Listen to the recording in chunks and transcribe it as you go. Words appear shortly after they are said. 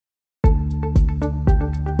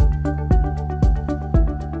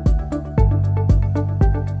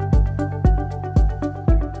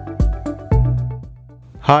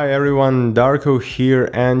Hi everyone, Darko here,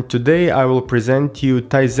 and today I will present you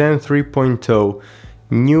Tizen 3.0,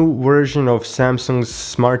 new version of Samsung's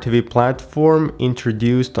Smart TV platform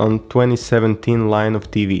introduced on 2017 line of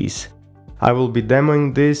TVs. I will be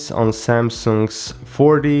demoing this on Samsung's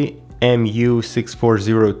 40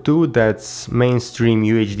 MU6402, that's mainstream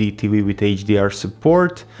UHD TV with HDR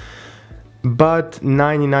support, but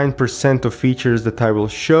 99% of features that I will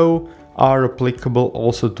show are applicable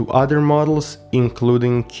also to other models,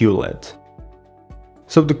 including QLED.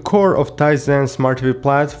 So the core of Tizen Smart TV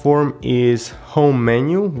platform is Home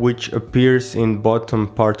menu, which appears in bottom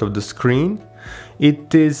part of the screen.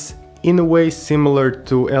 It is in a way similar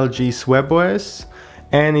to LG's WebOS,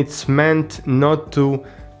 and it's meant not to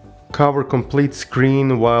cover complete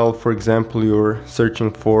screen while, for example, you're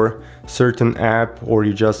searching for certain app or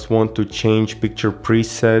you just want to change picture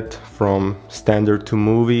preset from standard to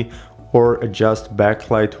movie or adjust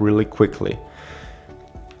backlight really quickly.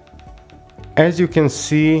 As you can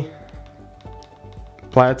see,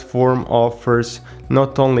 platform offers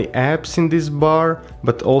not only apps in this bar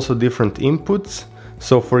but also different inputs.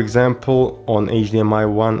 So for example, on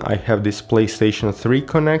HDMI 1 I have this PlayStation 3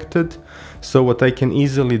 connected, so what I can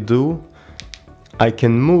easily do, I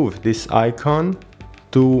can move this icon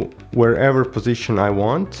to wherever position I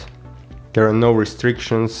want. There are no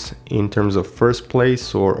restrictions in terms of first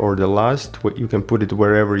place or the last. You can put it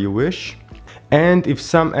wherever you wish. And if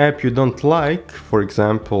some app you don't like, for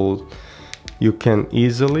example, you can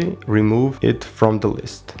easily remove it from the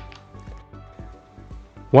list.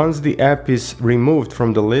 Once the app is removed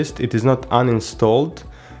from the list, it is not uninstalled.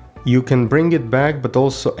 You can bring it back but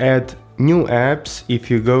also add new apps if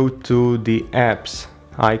you go to the apps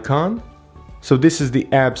icon. So this is the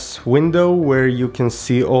apps window where you can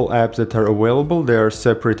see all apps that are available. They are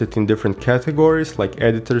separated in different categories like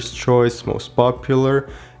editor's choice, most popular,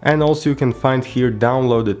 and also you can find here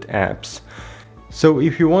downloaded apps. So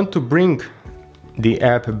if you want to bring the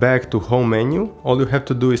app back to home menu, all you have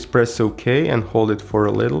to do is press OK and hold it for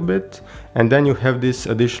a little bit, and then you have this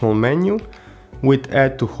additional menu. With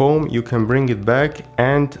add to home you can bring it back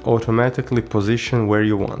and automatically position where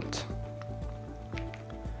you want.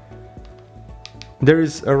 There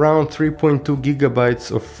is around 3.2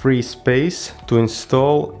 gigabytes of free space to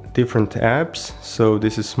install different apps, so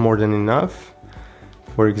this is more than enough.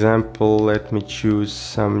 For example, let me choose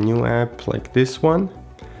some new app like this one.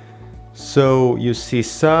 So you see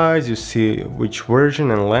size, you see which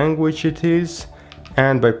version and language it is,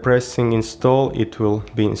 and by pressing install it will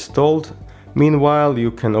be installed. Meanwhile,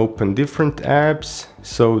 you can open different apps,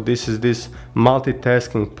 so this is this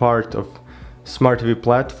multitasking part of Smart TV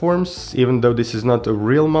platforms. Even though this is not a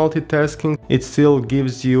real multitasking, it still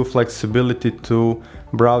gives you flexibility to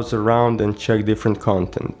browse around and check different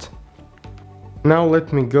content. Now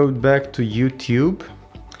let me go back to YouTube,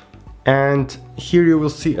 and here you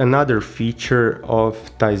will see another feature of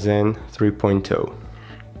Tizen 3.0.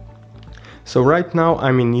 So right now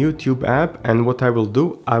I'm in YouTube app, and what I will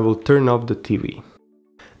do, I will turn off the TV.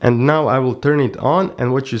 And now I will turn it on,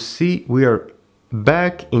 and what you see, we are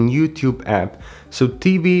back in YouTube app. So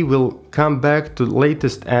TV will come back to the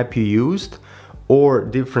latest app you used or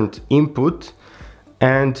different input,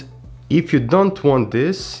 and if you don't want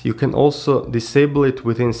this, you can also disable it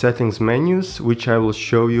within settings menus, which I will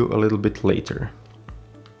show you a little bit later.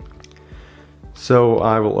 So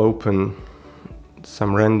I will open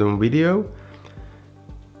some random video.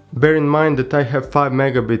 Bear in mind that I have 5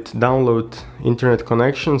 megabit download internet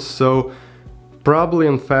connection, so probably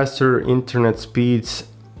on faster internet speeds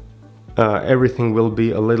everything will be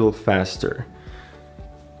a little faster.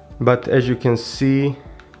 But as you can see,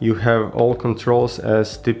 you have all controls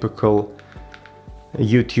as typical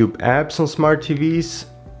YouTube apps on smart TVs,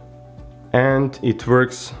 and it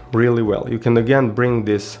works really well. You can again bring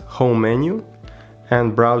this home menu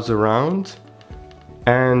and browse around,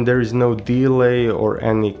 and there is no delay or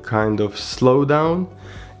any kind of slowdown.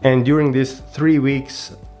 And during these 3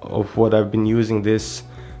 weeks of what I've been using this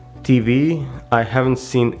TV, I haven't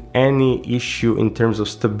seen any issue in terms of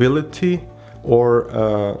stability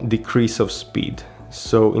or decrease of speed.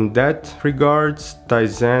 So in that regards,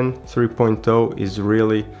 Tizen 3.0 is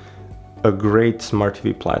really a great smart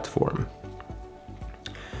TV platform.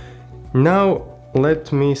 Now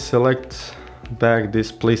let me select back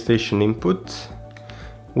this PlayStation input,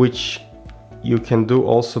 which you can do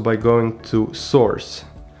also by going to source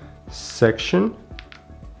section.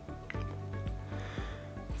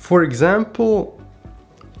 For example,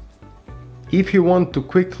 if you want to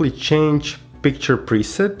quickly change picture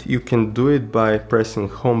preset, you can do it by pressing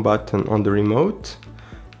home button on the remote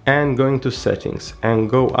and going to settings and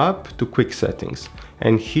go up to quick settings,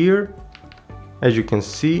 and here as you can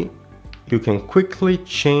see, you can quickly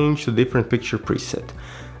change to different picture preset.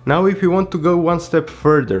 Now if you want to go one step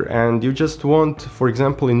further and you just want, for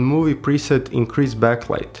example, in movie preset increase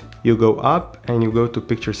backlight, you go up and you go to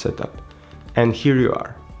picture setup, and here you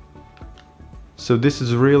are. So this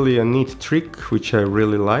is really a neat trick which I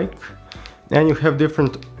really like, and you have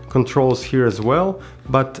different controls here as well,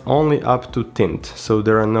 but only up to tint, so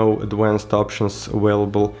there are no advanced options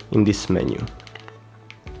available in this menu.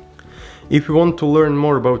 If you want to learn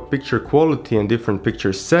more about picture quality and different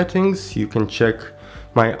picture settings, you can check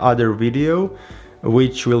my other video,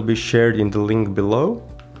 which will be shared in the link below.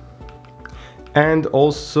 And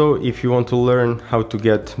also, if you want to learn how to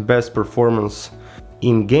get best performance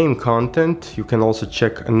in game content, you can also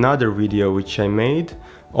check another video which I made,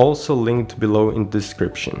 also linked below in the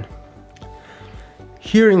description.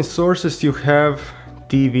 Here in sources you have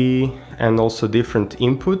TV and also different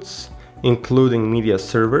inputs, including media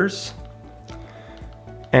servers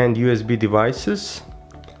and USB devices.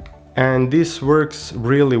 And this works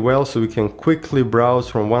really well, so we can quickly browse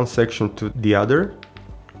from one section to the other.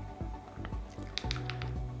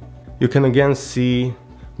 You can again see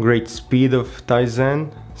great speed of Tizen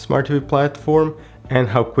Smart TV platform and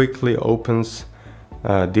how quickly it opens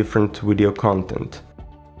different video content.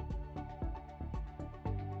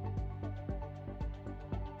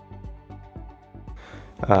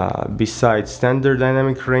 Besides standard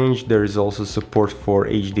dynamic range, there is also support for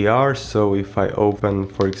HDR, so if I open,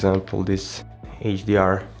 for example, this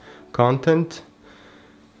HDR content,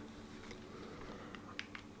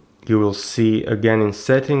 you will see again in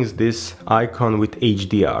settings this icon with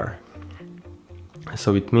HDR.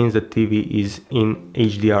 So it means that TV is in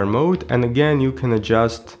HDR mode, and again you can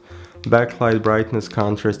adjust backlight, brightness,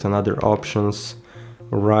 contrast and other options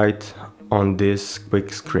right on this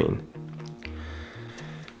quick screen.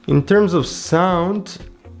 In terms of sound,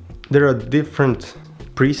 there are different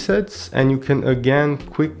presets, and you can again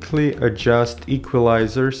quickly adjust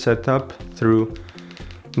equalizer setup through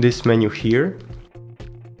this menu here.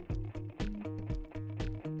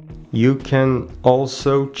 You can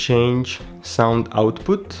also change sound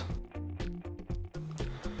output.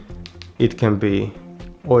 It can be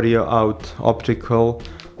audio out, optical,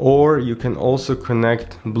 or you can also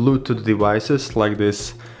connect Bluetooth devices like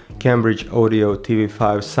this Cambridge Audio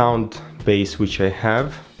TV5 sound base which I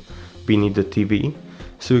have beneath the TV.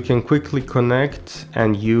 So you can quickly connect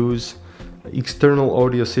and use external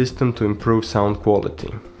audio system to improve sound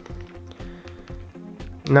quality.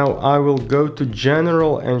 Now I will go to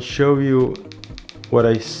general and show you what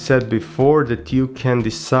I said before, that you can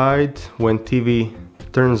decide when TV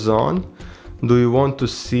turns on. Do you want to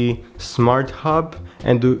see Smart Hub,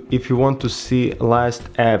 and if you want to see last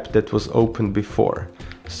app that was opened before.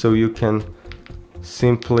 So you can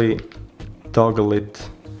simply toggle it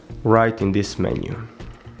right in this menu.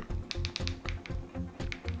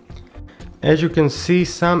 As you can see,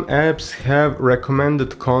 some apps have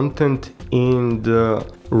recommended content in the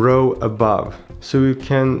row above. So you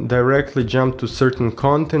can directly jump to certain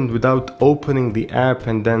content without opening the app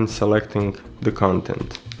and then selecting the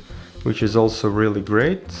content, which is also really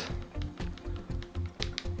great.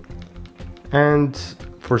 And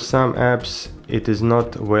for some apps it is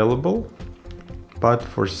not available, but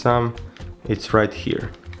for some it's right here.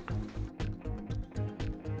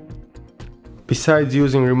 Besides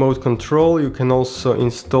using remote control, you can also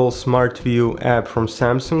install Smart View app from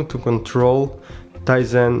Samsung to control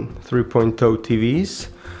Tizen 3.0 TVs.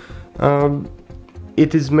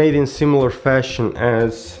 It is made in similar fashion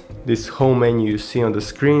as this home menu you see on the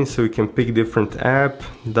screen, so you can pick different app,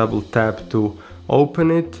 double tap to open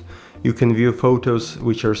it. You can view photos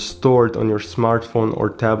which are stored on your smartphone or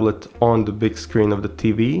tablet on the big screen of the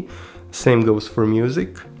TV. Same goes for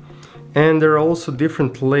music. And there are also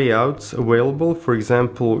different layouts available, for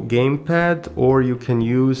example gamepad, or you can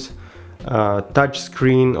use touch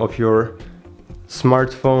screen of your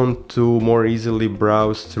smartphone to more easily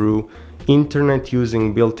browse through internet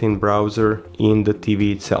using built-in browser in the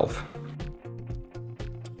TV itself.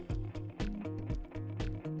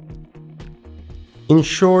 In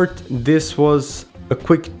short, this was a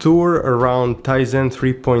quick tour around Tizen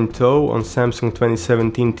 3.0 on Samsung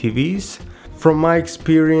 2017 TVs. From my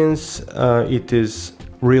experience, it is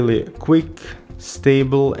really quick,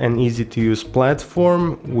 stable and easy to use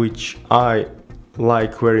platform, which I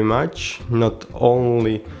like very much, not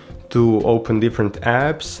only to open different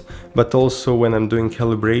apps, but also when I'm doing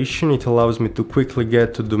calibration, it allows me to quickly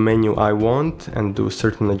get to the menu I want and do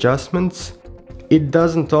certain adjustments. It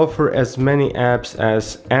doesn't offer as many apps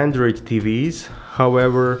as Android TVs,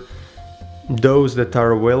 however, those that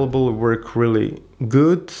are available work really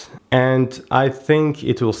good, and I think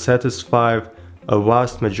it will satisfy a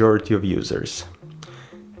vast majority of users.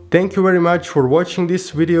 Thank you very much for watching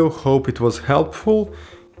this video, hope it was helpful.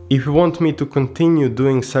 If you want me to continue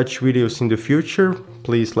doing such videos in the future,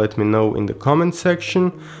 please let me know in the comment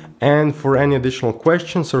section. And for any additional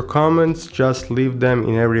questions or comments, just leave them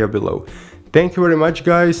in area below. Thank you very much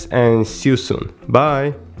guys, and see you soon.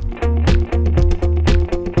 Bye!